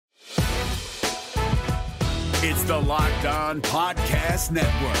It's the Locked On Podcast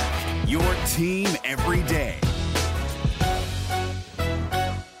Network, your team every day.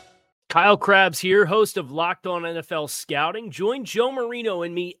 Kyle Krabs here, host of Locked On NFL Scouting. Join Joe Marino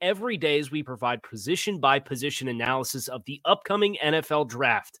and me every day as we provide position-by-position analysis of the upcoming NFL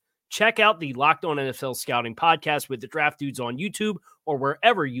Draft. Check out the Locked On NFL Scouting podcast with the Draft Dudes on YouTube or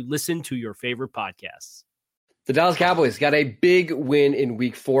wherever you listen to your favorite podcasts. The Dallas Cowboys got a big win in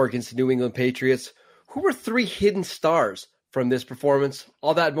Week 4 against the New England Patriots. Who were three hidden stars from this performance?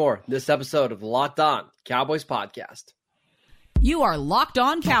 All that more in this episode of the Locked On Cowboys podcast. You are Locked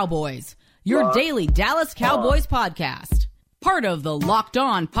On Cowboys, your daily Dallas Cowboys podcast. Part of the Locked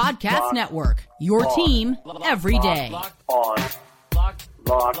On Podcast Network, your team every day. Locked on. Locked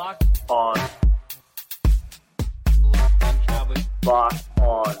on. Locked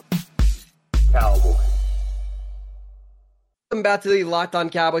on Cowboys. Welcome back to the Locked On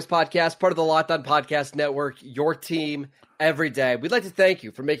Cowboys podcast, part of the Locked On Podcast Network, your team every day. We'd like to thank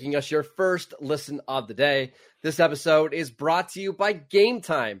you for making us your first listen of the day. This episode is brought to you by Game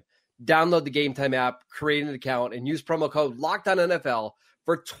Time. Download the Game Time app, create an account, and use promo code LOCKEDONNFL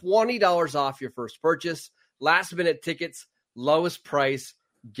for $20 off your first purchase. Last-minute tickets, lowest price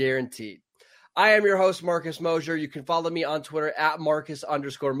guaranteed. I am your host, Marcus Mosher. You can follow me on Twitter at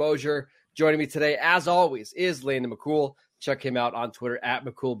Marcus_Mosher. Joining me today, as always, is Landon McCool. Check him out on Twitter at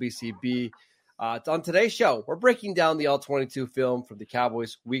McCoolBCB. On today's show, we're breaking down the All-22 film from the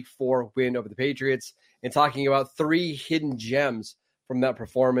Cowboys' Week 4 win over the Patriots and talking about three hidden gems from that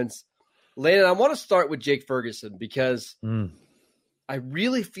performance. Landon, I want to start with Jake Ferguson because I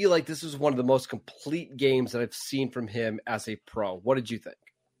really feel like this is one of the most complete games that I've seen from him as a pro. What did you think?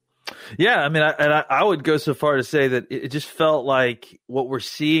 Yeah, I mean, I would go so far to say that it just felt like what we're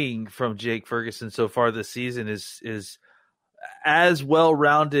seeing from Jake Ferguson so far this season is as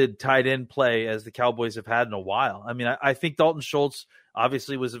well-rounded tight end play as the Cowboys have had in a while. I mean, I think Dalton Schultz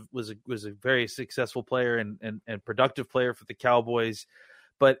obviously was a very successful player and productive player for the Cowboys.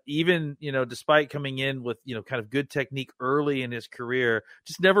 But even, despite coming in with, kind of good technique early in his career,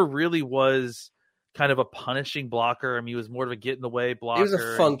 just never really was kind of a punishing blocker. I mean, he was more of a get-in-the-way blocker. He was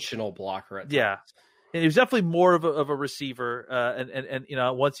a functional blocker at times. Yeah. And he was definitely more of a receiver. And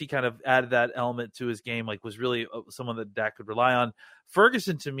once he kind of added that element to his game, was really someone that Dak could rely on.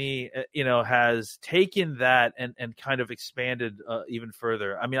 Ferguson, to me, has taken that and kind of expanded even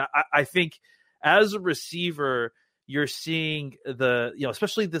further. I mean, I think as a receiver, you're seeing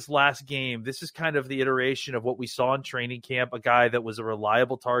especially this last game, this is kind of the iteration of what we saw in training camp, a guy that was a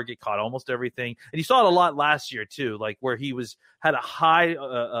reliable target, caught almost everything. And you saw it a lot last year too, where he had a high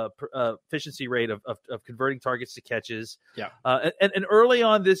efficiency rate of converting targets to catches. Yeah. And early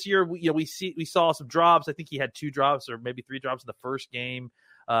on this year, we saw some drops. I think he had 2 drops or maybe 3 drops in the first game.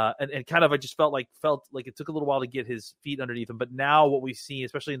 And kind of, I just felt like it took a little while to get his feet underneath him. But now what we see,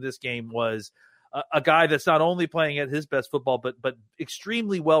 especially in this game, was a guy that's not only playing at his best football, but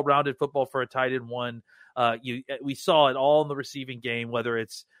extremely well-rounded football for a tight end one. We saw it all in the receiving game, whether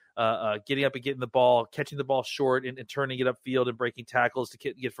it's getting up and getting the ball, catching the ball short and turning it upfield and breaking tackles to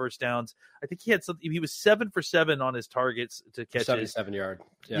get first downs. I think he was 7 for 7 on his targets to catch 77 yards.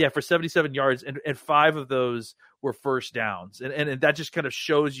 Yeah, for 77 yards, and 5 of those were first downs. And that just kind of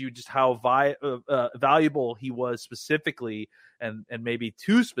shows you just how valuable he was specifically and maybe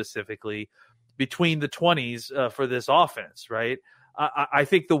too specifically between the 20s for this offense, right? I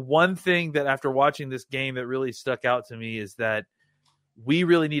think the one thing that after watching this game that really stuck out to me is that we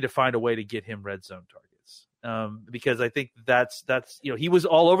really need to find a way to get him red zone targets, because I think that's he was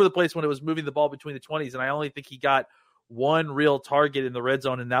all over the place when it was moving the ball between the 20s, and I only think he got one real target in the red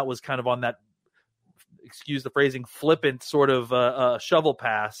zone, and that was kind of on that, excuse the phrasing, flippant sort of shovel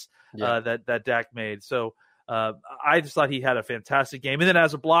pass that Dak made. So I just thought he had a fantastic game. And then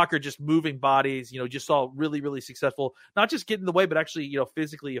as a blocker, just moving bodies, just saw really, really successful, not just getting in the way, but actually,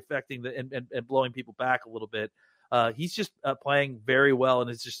 physically affecting and blowing people back a little bit. He's just playing very well, and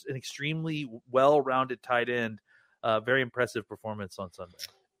it's just an extremely well-rounded tight end. Very impressive performance on Sunday.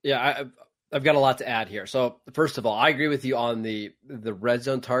 Yeah, I've got a lot to add here. So first of all, I agree with you on the red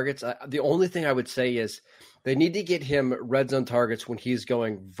zone targets. The only thing I would say is they need to get him red zone targets when he's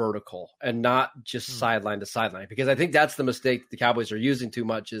going vertical and not just sideline to sideline, because I think that's the mistake the Cowboys are using too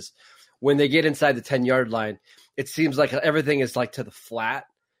much is when they get inside the 10-yard line, it seems like everything is to the flat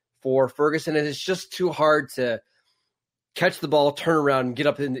for Ferguson, and it's just too hard to catch the ball, turn around, and get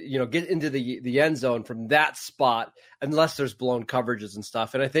up in, get into the end zone from that spot, unless there's blown coverages and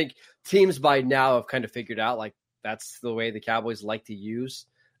stuff. And I think teams by now have kind of figured out that's the way the Cowboys like to use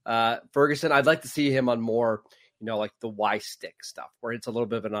Ferguson. I'd like to see him on more, like the Y stick stuff where it's a little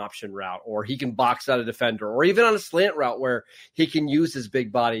bit of an option route, or he can box out a defender, or even on a slant route where he can use his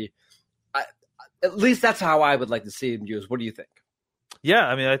big body. At least that's how I would like to see him used. What do you think? Yeah,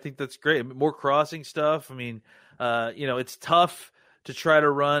 I mean, I think that's great. More crossing stuff. I mean, it's tough to try to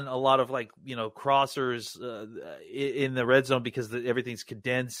run a lot of crossers in the red zone because everything's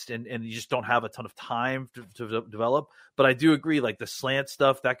condensed and you just don't have a ton of time to develop. But I do agree, like the slant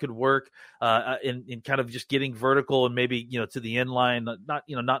stuff that could work in kind of just getting vertical and maybe, to the end line,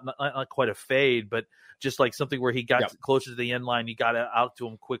 not quite a fade, but just like something where he got closer to the end line, you got out to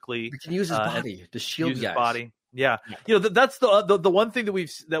him quickly. He can use his body to shield his body. Yeah. That's the one thing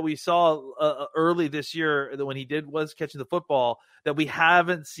that we saw early this year that when he was catching the football that we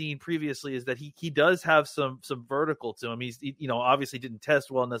haven't seen previously is that he does have some vertical to him. He's obviously didn't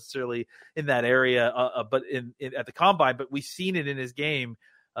test well necessarily in that area, but at the combine, but we've seen it in his game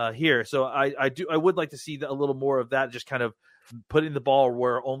here. So I would like to see a little more of that, just kind of putting the ball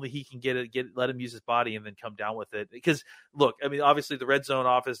where only he can let him use his body and then come down with it. Because look, I mean, obviously the red zone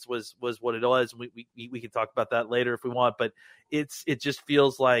offense was what it was. We can talk about that later if we want, but it just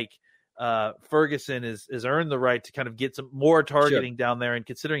feels like Ferguson has earned the right to kind of get some more targeting down there, and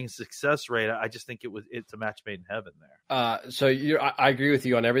considering his success rate, I just think it's a match made in heaven there. So I agree with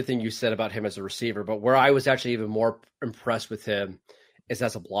you on everything you said about him as a receiver, but where I was actually even more impressed with him is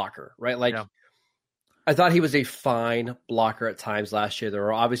as a blocker, right? I thought he was a fine blocker at times last year. There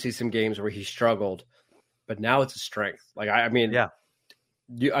were obviously some games where he struggled, but now it's a strength.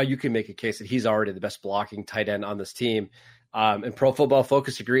 You can make a case that he's already the best blocking tight end on this team. And Pro Football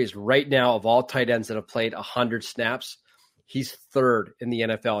Focus agrees. Right now, of all tight ends that have played 100 snaps, he's third in the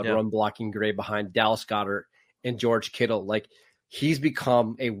NFL in run blocking grade behind Dallas Goedert and George Kittle. He's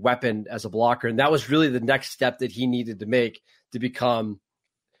become a weapon as a blocker, and that was really the next step that he needed to make to become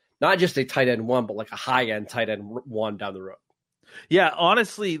not just a tight end one, but like a high end tight end one down the road. Yeah,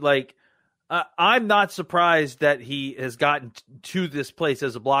 honestly, I'm not surprised that he has gotten to this place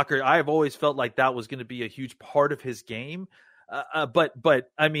as a blocker. I've always felt like that was going to be a huge part of his game. But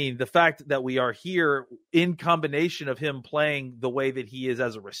I mean, the fact that we are here in combination of him playing the way that he is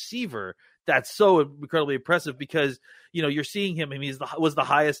as a receiver, that's so incredibly impressive because, you're seeing him. I mean, was the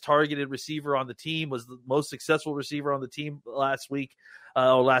highest targeted receiver on the team, was the most successful receiver on the team last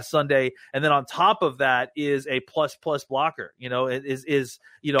Sunday. And then on top of that is a plus blocker, he's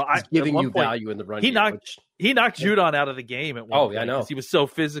giving you value in the run. He knocked Judon out of the game at one point. I know. He was so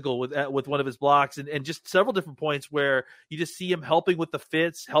physical with one of his blocks and just several different points where you just see him helping with the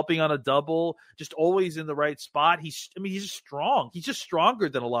fits, helping on a double, just always in the right spot. He's just strong. He's just stronger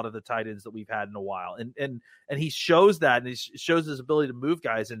than a lot of the tight ends that we've had in a while. And he shows that, and he shows his ability to move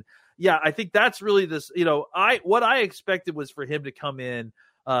guys. And yeah, I think that's really this, what I expected was for him to come in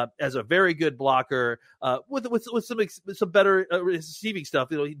as a very good blocker with some better receiving stuff,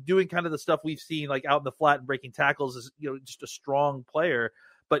 doing kind of the stuff we've seen like out in the flat and breaking tackles is, just a strong player,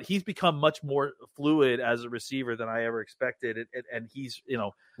 but he's become much more fluid as a receiver than I ever expected. And he's,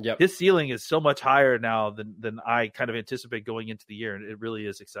 his ceiling is so much higher now than I kind of anticipate going into the year. And it really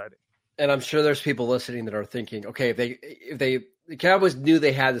is exciting. And I'm sure there's people listening that are thinking, okay, if the Cowboys knew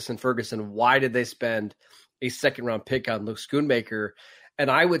they had this in Ferguson, why did they spend a second round pick on Luke Schoonmaker?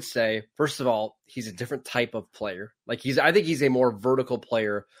 And I would say, first of all, he's a different type of player. I think he's a more vertical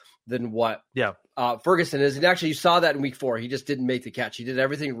player than what Ferguson is. And actually, you saw that in week 4. He just didn't make the catch. He did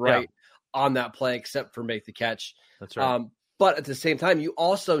everything right on that play except for make the catch. That's right. But at the same time, you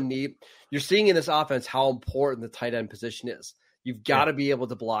also you're seeing in this offense how important the tight end position is. You've got to be able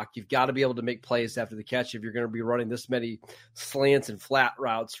to block. You've got to be able to make plays after the catch if you're going to be running this many slants and flat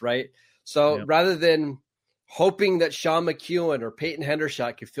routes, right? So rather than hoping that Sean McEwen or Peyton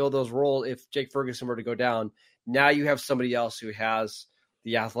Hendershot could fill those roles if Jake Ferguson were to go down, now you have somebody else who has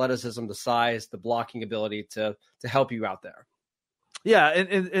the athleticism, the size, the blocking ability to help you out there. Yeah,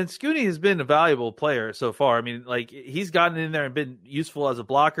 and Scooney has been a valuable player so far. I mean, he's gotten in there and been useful as a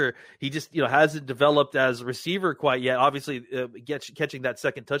blocker. He just, hasn't developed as a receiver quite yet. Obviously, catching that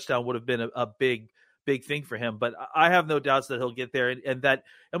second touchdown would have been a big thing for him. But I have no doubts that he'll get there. And that,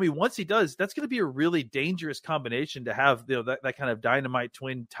 once he does, that's going to be a really dangerous combination to have, that kind of dynamite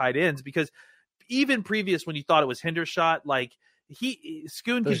twin tight ends. Because even previous, when you thought it was Hendershot,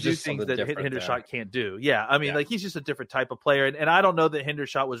 Schoon can do things that Hendershot can't do. Yeah. He's just a different type of player. And I don't know that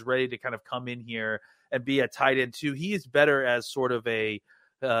Hendershot was ready to kind of come in here and be a tight end too. He is better as sort of a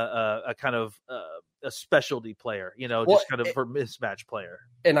kind of a specialty player, just kind of a mismatch player.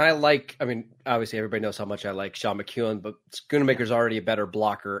 And obviously everybody knows how much I like Sean McEwen, but Schoonmaker's already a better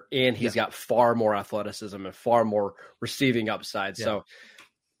blocker and he's got far more athleticism and far more receiving upside. Yeah. So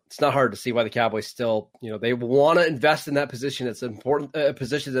it's not hard to see why the Cowboys still, they want to invest in that position. It's an important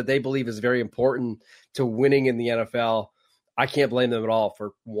position that they believe is very important to winning in the NFL. I can't blame them at all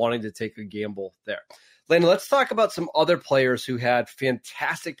for wanting to take a gamble there. Landon, let's talk about some other players who had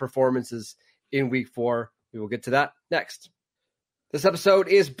fantastic performances in Week 4. We will get to that next. This episode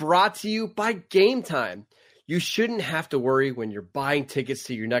is brought to you by Game Time. You shouldn't have to worry when you're buying tickets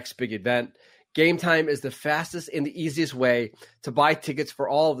to your next big event. Game Time is the fastest and the easiest way to buy tickets for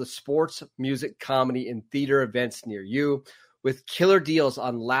all of the sports, music, comedy, and theater events near you, with killer deals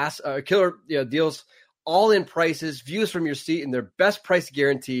on deals, all-in prices, views from your seat, and their best price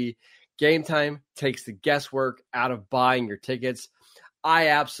guarantee. Game Time takes the guesswork out of buying your tickets. I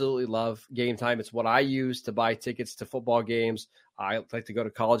absolutely love Game Time. It's what I use to buy tickets to football games. I like to go to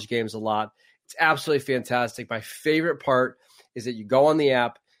college games a lot. It's absolutely fantastic. My favorite part is that you go on the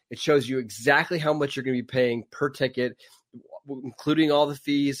app. It shows you exactly how much you're going to be paying per ticket, including all the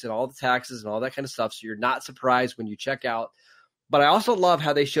fees and all the taxes and all that kind of stuff. So you're not surprised when you check out. But I also love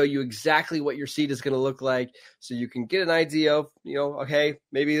how they show you exactly what your seat is going to look like. So you can get an idea of, okay,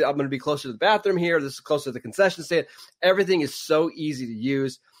 maybe I'm going to be closer to the bathroom here. This is closer to the concession stand. Everything is so easy to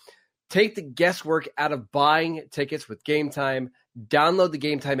use. Take the guesswork out of buying tickets with Game Time. Download the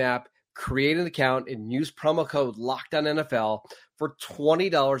Game Time app, create an account, and use promo code LOCKEDONNFL for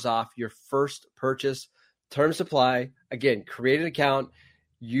 $20 off your first purchase. Terms apply. Again, create an account,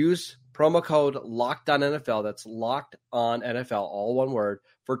 use promo code LOCKEDONNFL. That's Locked On NFL, all one word,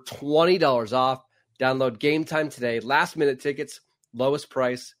 for $20 off. Download Game Time today. Last minute tickets, lowest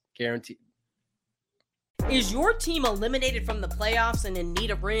price guaranteed. Is your team eliminated from the playoffs and in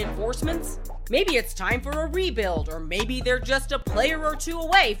need of reinforcements? Maybe it's time for a rebuild, or maybe they're just a player or two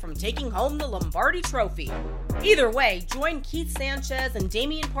away from taking home the Lombardi Trophy. Either way, join Keith Sanchez and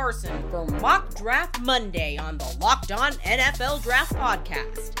Damian Parson for Mock Draft Monday on the Locked On NFL Draft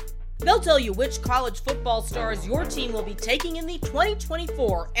Podcast. They'll tell you which college football stars your team will be taking in the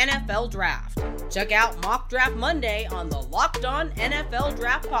 2024 NFL Draft. Check out Mock Draft Monday on the Locked On NFL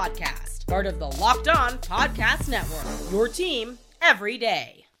Draft Podcast, part of the Locked On Podcast Network, your team every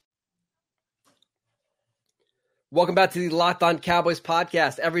day. Welcome back to the Locked On Cowboys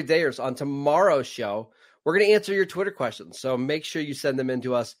podcast. Every dayers. On tomorrow's show, we're going to answer your Twitter questions. So make sure you send them in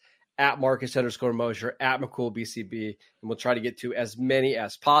to us at Marcus_Mosher, at McCoolBCB, and we'll try to get to as many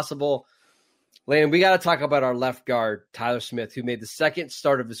as possible. Landon, we got to talk about our left guard, Tyler Smith, who made the second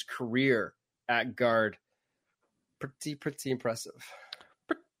start of his career at guard. Pretty impressive.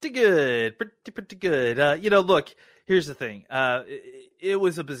 Pretty good. Pretty good. Look, here's the thing. It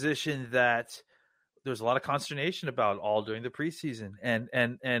was a position that there was a lot of consternation about all during the preseason, and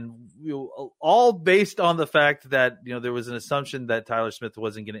all based on the fact that there was an assumption that Tyler Smith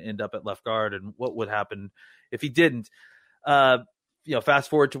wasn't going to end up at left guard, and what would happen if he didn't. Fast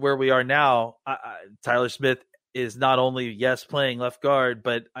forward to where we are now. Tyler Smith is not only playing left guard,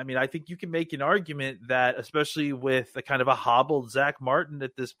 but I think you can make an argument that, especially with a kind of a hobbled Zach Martin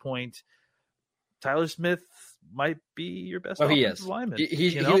at this point, Tyler Smith might be your best offensive lineman.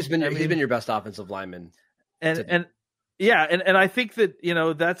 He's been your best offensive lineman. And I think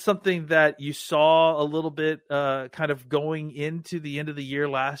that, that's something that you saw a little bit kind of going into the end of the year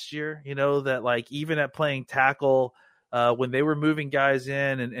last year, that like even at playing tackle when they were moving guys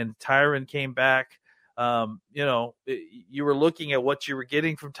in and Tyron came back, you were looking at what you were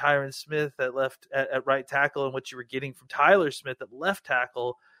getting from Tyron Smith at right tackle and what you were getting from Tyler Smith at left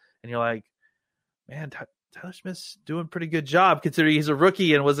tackle. And you're like, man, Tyler Smith's doing a pretty good job considering he's a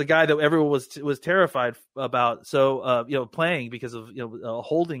rookie and was a guy that everyone was terrified about. So, playing because of, a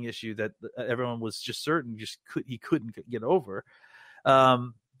holding issue that everyone was just certain he couldn't get over.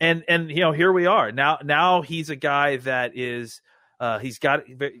 And here we are now he's a guy that is, he's got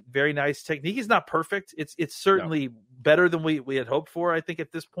very, very nice technique. He's not perfect. It's certainly better than we had hoped for, I think,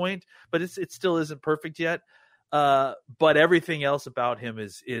 at this point, but it still isn't perfect yet. But everything else about him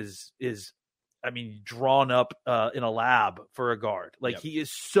is drawn up in a lab for a guard. He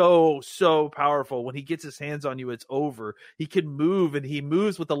is so powerful. When he gets his hands on you, it's over. He can move, and he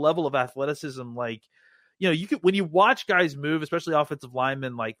moves with a level of athleticism. You could, when you watch guys move, especially offensive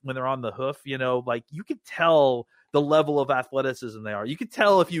linemen, when they're on the hoof, you can tell the level of athleticism they are. You could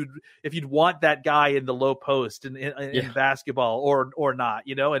tell if you'd want that guy in the low post in basketball or not,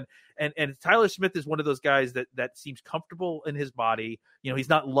 and Tyler Smith is one of those guys that seems comfortable in his body. He's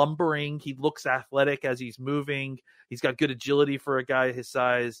not lumbering. He looks athletic as he's moving. He's got good agility for a guy his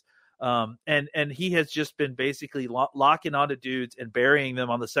size. And he has just been basically locking onto dudes and burying them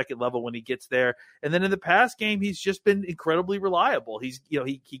on the second level when he gets there. And then in the pass game, he's just been incredibly reliable. He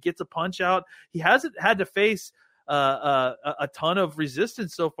gets a punch out. He hasn't had to face a ton of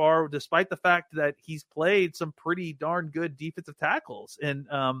resistance so far, despite the fact that he's played some pretty darn good defensive tackles. And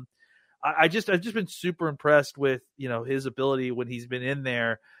I've just been super impressed with, his ability when he's been in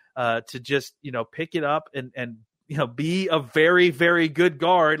there to just, pick it up and be a very, very good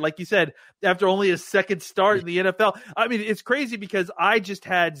guard. Like you said, after only his second start in the NFL. I mean, it's crazy because I just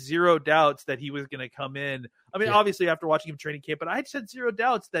had zero doubts that he was going to come in. I mean, obviously after watching him training camp, but I just had zero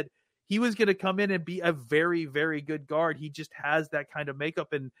doubts that he was going to come in and be a very, very good guard. He just has that kind of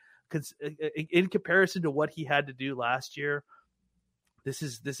makeup, and in comparison to what he had to do last year, this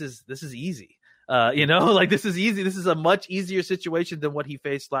is easy. This is easy. This is a much easier situation than what he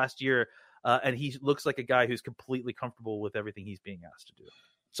faced last year. And he looks like a guy who's completely comfortable with everything he's being asked to do.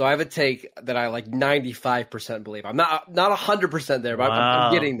 So I have a take that I 95% believe. I'm not 100% there, but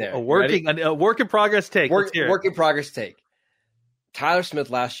I'm getting there. A work in progress take. Work in progress take. Tyler Smith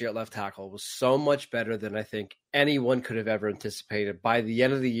last year at left tackle was so much better than I think anyone could have ever anticipated. By the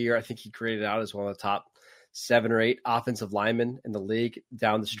end of the year, I think he graded out as one of the top 7 or 8 offensive linemen in the league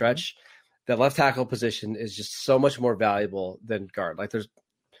down the stretch. The left tackle position is just so much more valuable than guard. There's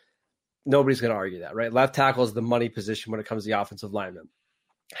nobody's going to argue that, right? Left tackle is the money position when it comes to the offensive lineman.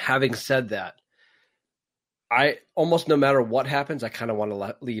 Having said that, I almost no matter what happens, I kind of want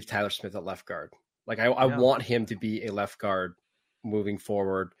to leave Tyler Smith at left guard. I want him to be a left guard moving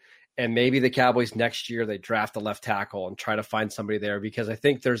forward. And maybe the Cowboys next year, they draft a left tackle and try to find somebody there, because I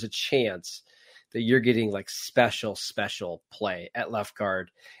think there's a chance that you're getting special play at left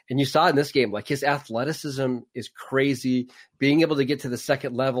guard. And you saw in this game, his athleticism is crazy, being able to get to the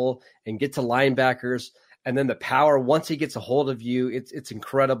second level and get to linebackers. And then the power, once he gets a hold of you, it's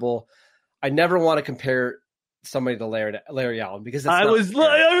incredible. I never want to compare somebody to Larry Allen, because I wish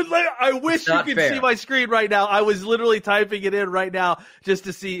you could see my screen right now. I was literally typing it in right now just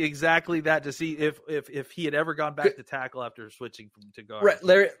to see exactly that, to see if he had ever gone back to tackle after switching to guard.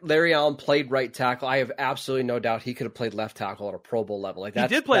 Right. Larry Allen played right tackle. I have absolutely no doubt he could have played left tackle at a Pro Bowl level. He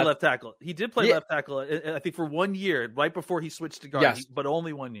did play left tackle. He did play left tackle, I think, for 1 year, right before he switched to guard, but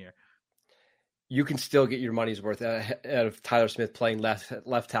only 1 year. You can still get your money's worth out of Tyler Smith playing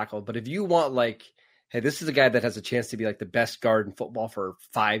left tackle. But if you want hey, this is a guy that has a chance to be the best guard in football for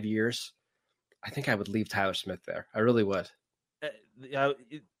 5 years, I think I would leave Tyler Smith there. I really would.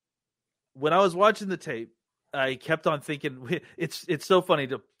 When I was watching the tape, I kept on thinking, it's so funny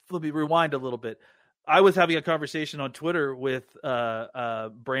to rewind a little bit. I was having a conversation on Twitter with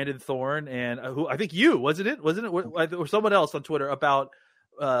Brandon Thorne and who I think wasn't it, or someone else on Twitter, about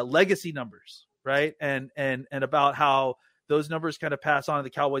legacy numbers, right? And about how those numbers kind of pass on to the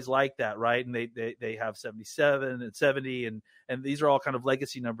Cowboys like that, right? And they have 77 and 70, and these are all kind of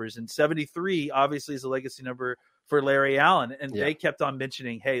legacy numbers. And 73 obviously is a legacy number for Larry Allen. And they kept on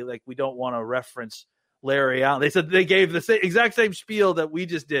mentioning, hey, we don't want to reference Larry Allen. They said they gave the exact same spiel that we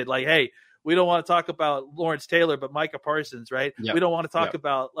just did. Hey, we don't want to talk about Lawrence Taylor, but Micah Parsons, right? Yep. We don't want to talk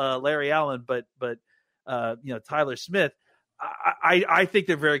about Larry Allen, but Tyler Smith. I think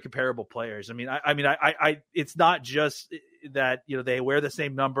they're very comparable players. I it's not just that they wear the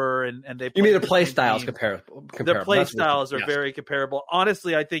same number and they. You mean the play styles comparable? The play styles are very comparable.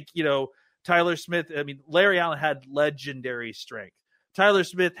 Honestly, I think Tyler Smith. Larry Allen had legendary strength. Tyler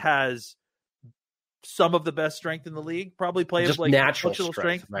Smith has some of the best strength in the league. Probably plays just natural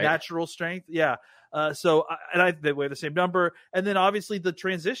strength, right? Natural strength. Yeah. They wear the same number, and then obviously the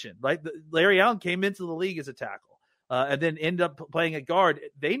transition. Right, Larry Allen came into the league as a tackle. And then end up playing at guard.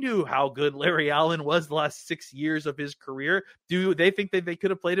 They knew how good Larry Allen was the last 6 years of his career. Do they think that they could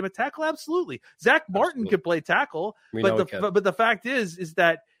have played him at tackle? Absolutely. Zach Martin could play tackle, but the fact is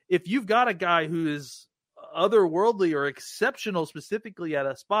that if you've got a guy who is otherworldly or exceptional specifically at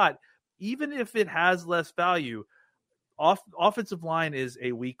a spot, even if it has less value, offensive line is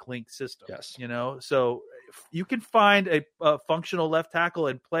a weak link system. Yes. So you can find a functional left tackle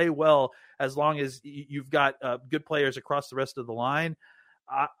and play well as long as you've got good players across the rest of the line.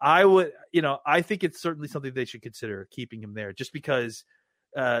 I would, I think it's certainly something they should consider keeping him there, just because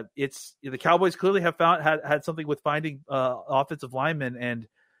it's the Cowboys clearly have had something with finding offensive linemen, and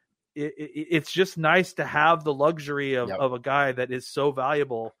it's just nice to have the luxury of a guy that is so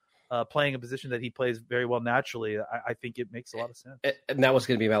valuable. Playing a position that he plays very well naturally, I think it makes a lot of sense. And that was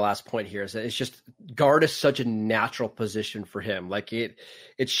going to be my last point here, is that it's just guard is such a natural position for him.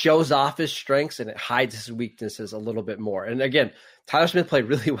 It shows off his strengths and it hides his weaknesses a little bit more. And again, Tyler Smith played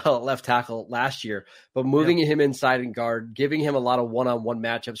really well at left tackle last year, but moving him inside and guard, giving him a lot of one-on-one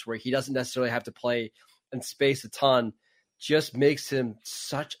matchups where he doesn't necessarily have to play in space a ton, just makes him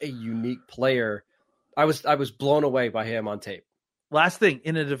such a unique player. I was blown away by him on tape. Last thing,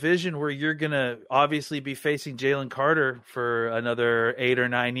 in a division where you're going to obviously be facing Jalen Carter for another 8 or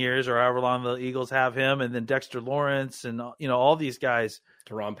 9 years or however long the Eagles have him, and then Dexter Lawrence and, all these guys.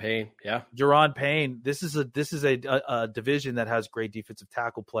 Deron Payne, yeah. Deron Payne. This is a division that has great defensive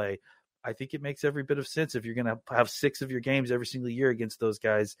tackle play. I think it makes every bit of sense if you're going to have 6 of your games every single year against those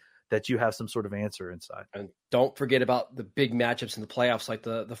guys that you have some sort of answer inside. And don't forget about the big matchups in the playoffs, like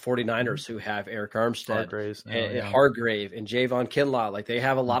the 49ers who have Eric Armstead, Hargrave, and Javon Kinlaw. Like, they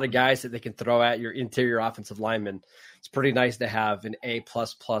have a lot of guys that they can throw at your interior offensive linemen. It's pretty nice to have an A++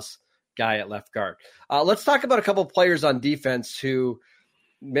 guy at left guard. Let's talk about a couple of players on defense who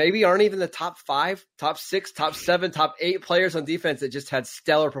maybe aren't even the top 5, top 6, top 7, top 8 players on defense that just had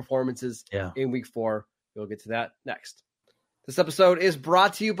stellar performances in week 4. We'll get to that next. This episode is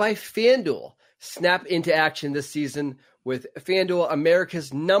brought to you by FanDuel. Snap into action this season with FanDuel, America's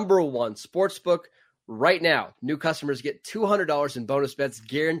 #1 sportsbook. Right now, new customers get $200 in bonus bets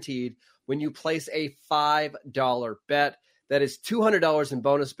guaranteed when you place a $5 bet. That is $200 in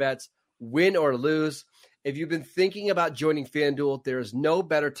bonus bets, win or lose. If you've been thinking about joining FanDuel, there is no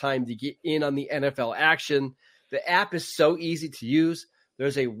better time to get in on the NFL action. The app is so easy to use.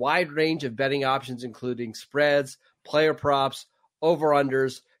 There's a wide range of betting options, including spreads, player props,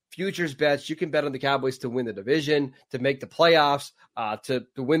 over-unders, futures bets. You can bet on the Cowboys to win the division, to make the playoffs, to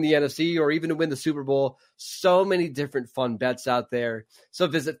win the NFC, or even to win the Super Bowl. So many different fun bets out there. So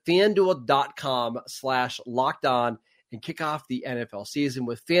visit FanDuel.com/lockedon and kick off the NFL season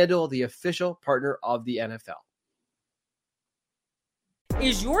with FanDuel, the official partner of the NFL.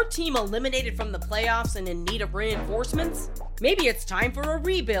 Is your team eliminated from the playoffs and in need of reinforcements? Maybe it's time for a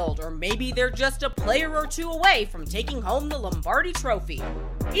rebuild, or maybe they're just a player or two away from taking home the Lombardi Trophy.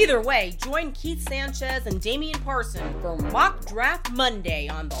 Either way, join Keith Sanchez and Damian Parson for Mock Draft Monday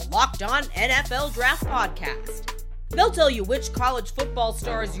on the Locked On NFL Draft Podcast. They'll tell you which college football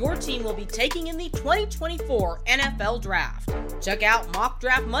stars your team will be taking in the 2024 NFL Draft. Check out Mock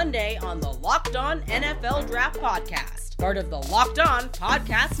Draft Monday on the Locked On NFL Draft Podcast, part of the Locked On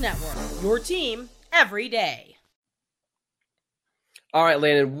Podcast Network, your team every day. All right,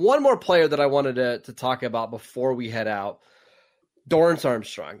 Landon, one more player that I wanted to talk about before we head out, Dorrance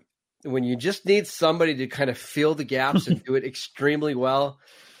Armstrong. When you just need somebody to kind of fill the gaps and do it extremely well,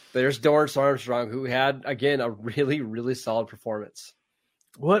 there's Dorrance Armstrong, who had, again, a really, really solid performance.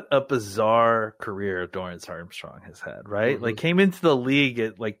 What a bizarre career Dorrance Armstrong has had, right? Mm-hmm. Like, came into the league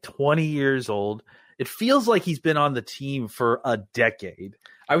at like 20 years old. It feels like he's been on the team for a decade.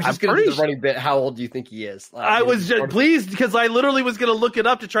 I was just going to do the running bit. How old do you think he is? I was just pleased because I literally was going to look it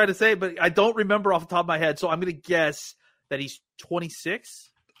up to try to say it, but I don't remember off the top of my head. So I'm going to guess that he's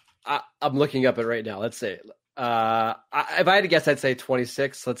 26. I'm looking up it right now. Let's see. If I had to guess, I'd say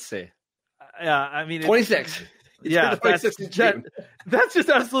 26. Let's see. Yeah, I mean 26. Yeah, that's just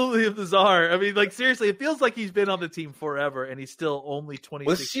absolutely bizarre. I mean, like, seriously, it feels like he's been on the team forever, and he's still only 26.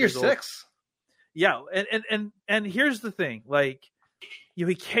 Well, this is year 6. Yeah, and here's the thing, like,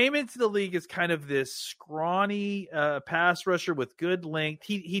 he came into the league as kind of this scrawny pass rusher with good length.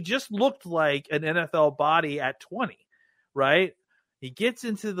 He just looked like an NFL body at 20, right? He gets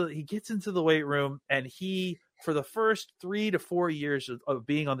into the weight room, and he, for the first 3 to 4 years of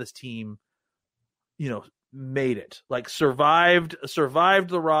being on this team, made it. Like, survived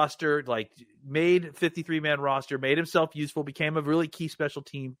the roster, like, made 53-man roster, made himself useful, became a really key special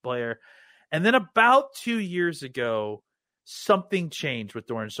team player. And then about 2 years ago, something changed with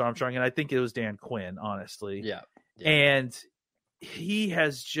Dorrance Armstrong, and I think it was Dan Quinn, honestly. Yeah. And he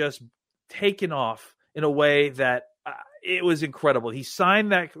has just taken off in a way that it was incredible.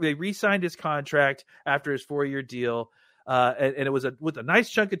 They re-signed his contract after his 4-year deal, and it was with a nice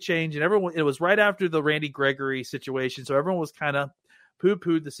chunk of change. And it was right after the Randy Gregory situation, so everyone was kind of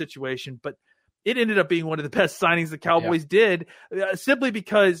poo-pooed the situation, but it ended up being one of the best signings the Cowboys did, simply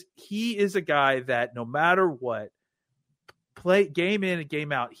because he is a guy that no matter what, play game in and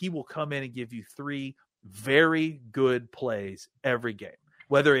game out, he will come in and give you 3 very good plays every game.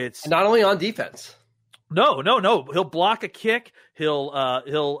 Whether it's not only on defense. No. He'll block a kick. He'll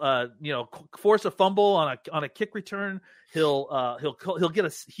force a fumble on a kick return. He'll get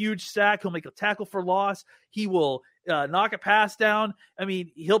a huge sack. He'll make a tackle for loss. He will knock a pass down. I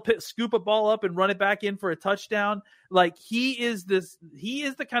mean, he'll scoop a ball up and run it back in for a touchdown. Like, he is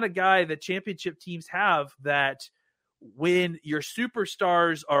the kind of guy that championship teams have, that when your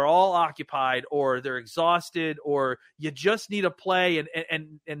superstars are all occupied or they're exhausted or you just need a play and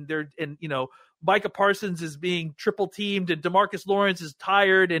Micah Parsons is being triple teamed and DeMarcus Lawrence is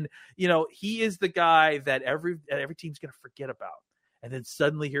tired, and he is the guy that every team's going to forget about. And then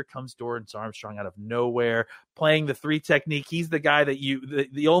suddenly here comes Dorrance Armstrong out of nowhere, playing the 3 technique. He's the guy that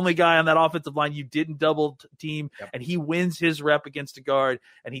the only guy on that offensive line you didn't double team, and he wins his rep against a guard,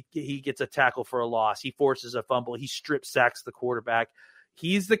 and he gets a tackle for a loss. He forces a fumble. He strip sacks the quarterback.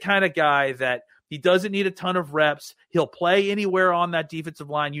 He's the kind of guy that he doesn't need a ton of reps. He'll play anywhere on that defensive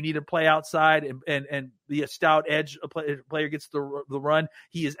line. You need to play outside and be a stout edge player gets the run.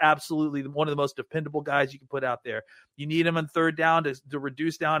 He is absolutely one of the most dependable guys you can put out there. You need him on third down to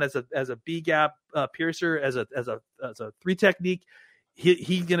reduce down as a B gap piercer, as a 3 technique.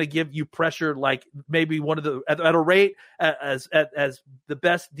 He's going to give you pressure like maybe one of the at a rate as the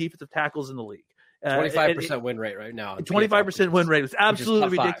best defensive tackles in the league. 25% win rate right now. 25% win rate was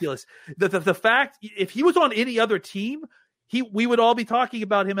absolutely ridiculous. The fact, if he was on any other team, we would all be talking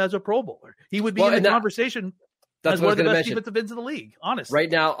about him as a Pro Bowler. He would be in the conversation as one of the best defensive ends in the league, honestly. Right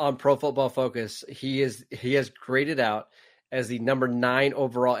now on Pro Football Focus, he has graded out as the number 9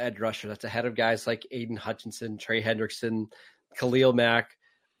 overall edge rusher. That's ahead of guys like Aiden Hutchinson, Trey Hendrickson, Khalil Mack.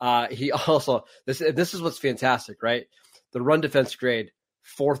 He also, this is what's fantastic, right? The run defense grade,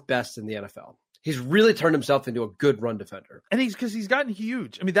 4th best in the NFL. He's really turned himself into a good run defender. And he's gotten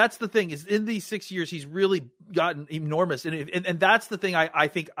huge. I mean, that's the thing is in these 6 years, he's really gotten enormous. And that's the thing I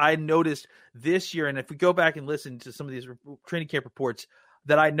think I noticed this year. And if we go back and listen to some of these training camp reports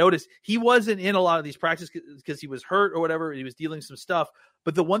that I noticed, he wasn't in a lot of these practices because he was hurt or whatever. He was dealing with some stuff.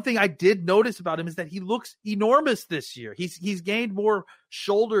 But the one thing I did notice about him is that he looks enormous this year. He's gained more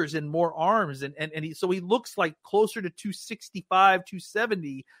shoulders and more arms. So he looks like closer to 265,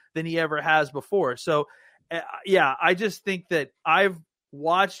 270 than he ever has before. So, I just think that I've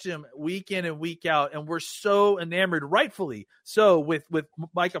watched him week in and week out, and we're so enamored, rightfully so, with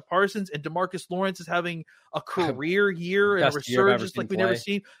Micah Parsons, and DeMarcus Lawrence is having a career year and a resurgence like we've never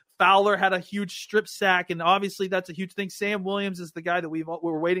seen. Fowler had a huge strip sack, and obviously that's a huge thing. Sam Williams is the guy that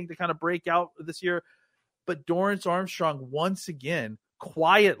we're waiting to kind of break out this year. But Dorrance Armstrong, once again,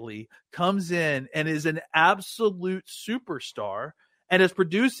 quietly comes in and is an absolute superstar and is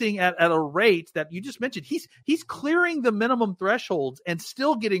producing at a rate that you just mentioned. He's clearing the minimum thresholds and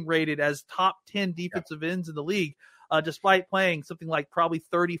still getting rated as top 10 defensive ends in the league, despite playing something like probably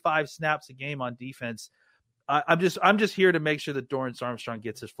 35 snaps a game on defense. I'm just here to make sure that Dorrance Armstrong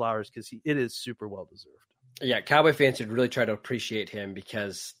gets his flowers because it is super well deserved. Yeah, Cowboy fans should really try to appreciate him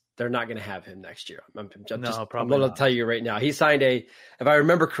because they're not going to have him next year. I'm going to tell you right now. He signed if I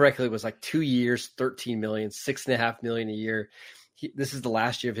remember correctly, it was like 2 years, $13 million, $6.5 million a year. This is the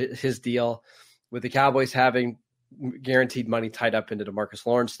last year of his deal, with the Cowboys having guaranteed money tied up into DeMarcus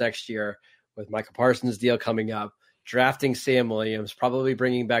Lawrence next year, with Micah Parsons' deal coming up, drafting Sam Williams, probably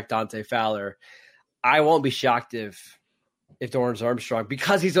bringing back Dante Fowler. I won't be shocked if Dorrance Armstrong,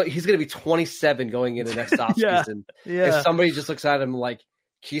 because he's going to be 27 going into next offseason. If somebody just looks at him like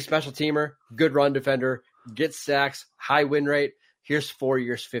key special teamer, good run defender, gets sacks, high win rate, here's 4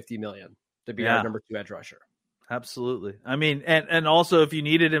 years, $50 million to be our number 2 edge rusher. Absolutely. I mean, and also if you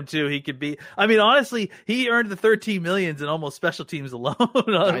needed him to, he could be. I mean, honestly, he earned the $13 million in almost special teams alone.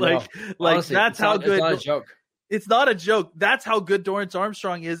 Honestly, that's how good. It's not a joke. It's not a joke. That's how good Dorrance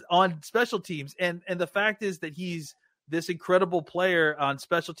Armstrong is on special teams. And the fact is that he's this incredible player on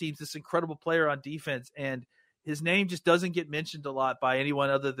special teams, this incredible player on defense, and his name just doesn't get mentioned a lot by anyone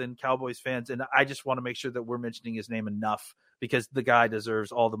other than Cowboys fans. And I just want to make sure that we're mentioning his name enough because the guy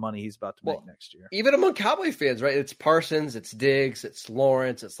deserves all the money he's about to make next year. Even among Cowboy fans, right? It's Parsons, it's Diggs, it's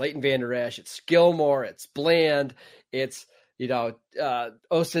Lawrence, it's Leighton Vander Esch, it's Gilmore, it's Bland, it's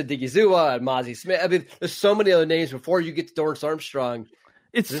Osa Digizua and Mozzie Smith. I mean, there's so many other names before you get to Dorrance Armstrong.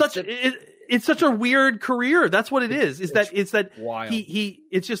 It's such a weird career. That's what it is. It's wild.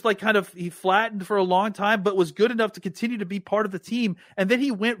 It's just like kind of he flattened for a long time, but was good enough to continue to be part of the team. And then he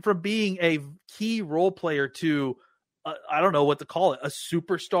went from being a key role player to I don't know what to call it, a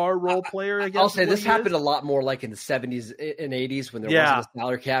superstar role player. I'll say this happened a lot more like in the 70s and 80s when there wasn't a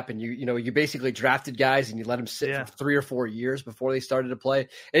salary cap, and you basically drafted guys and you let them sit for 3 or 4 years before they started to play.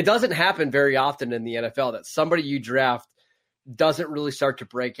 It doesn't happen very often in the NFL that somebody you draft doesn't really start to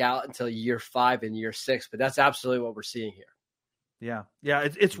break out until year 5 and year 6, but that's absolutely what we're seeing here. Yeah.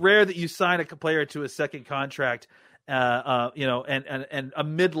 It's rare that you sign a player to a second contract, and a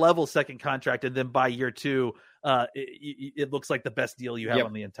mid-level second contract, and then by year 2, it looks like the best deal you have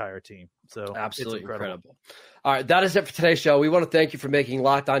on the entire team. So absolutely incredible. All right, that is it for today's show. We want to thank you for making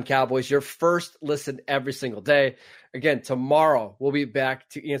Locked On Cowboys your first listen every single day. Again, tomorrow we'll be back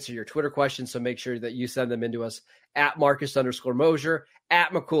to answer your Twitter questions, so make sure that you send them into us at Marcus_Mosier,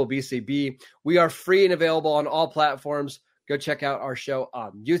 at McCoolBCB. We are free and available on all platforms. Go check out our show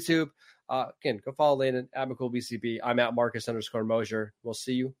on YouTube. Again, go follow Landon at McCoolBCB. I'm at Marcus_Mosier. We'll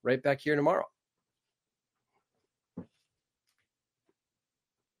see you right back here tomorrow.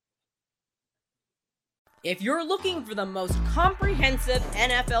 If you're looking for the most comprehensive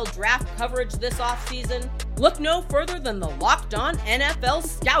NFL draft coverage this offseason, look no further than the Locked On NFL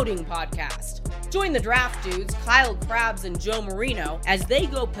Scouting Podcast. Join the draft dudes, Kyle Krabs and Joe Marino, as they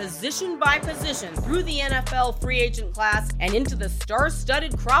go position by position through the NFL free agent class and into the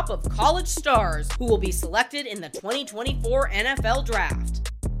star-studded crop of college stars who will be selected in the 2024 NFL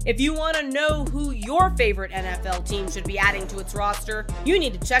Draft. If you want to know who your favorite NFL team should be adding to its roster, you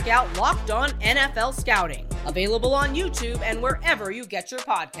need to check out Locked On NFL Scouting, available on YouTube and wherever you get your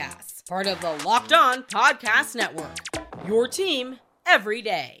podcasts. Part of the Locked On Podcast Network, your team every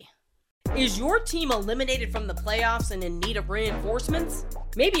day. Is your team eliminated from the playoffs and in need of reinforcements?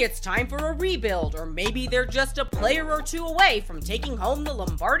 Maybe it's time for a rebuild, or maybe they're just a player or two away from taking home the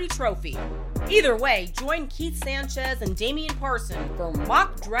Lombardi Trophy. Either way, join Keith Sanchez and Damian Parson for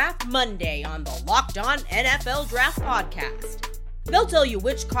Mock Draft Monday on the Locked On NFL Draft Podcast. They'll tell you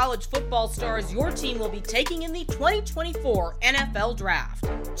which college football stars your team will be taking in the 2024 NFL Draft.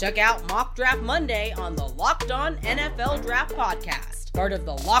 Check out Mock Draft Monday on the Locked On NFL Draft Podcast, part of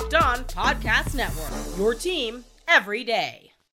the Locked On Podcast Network, your team every day.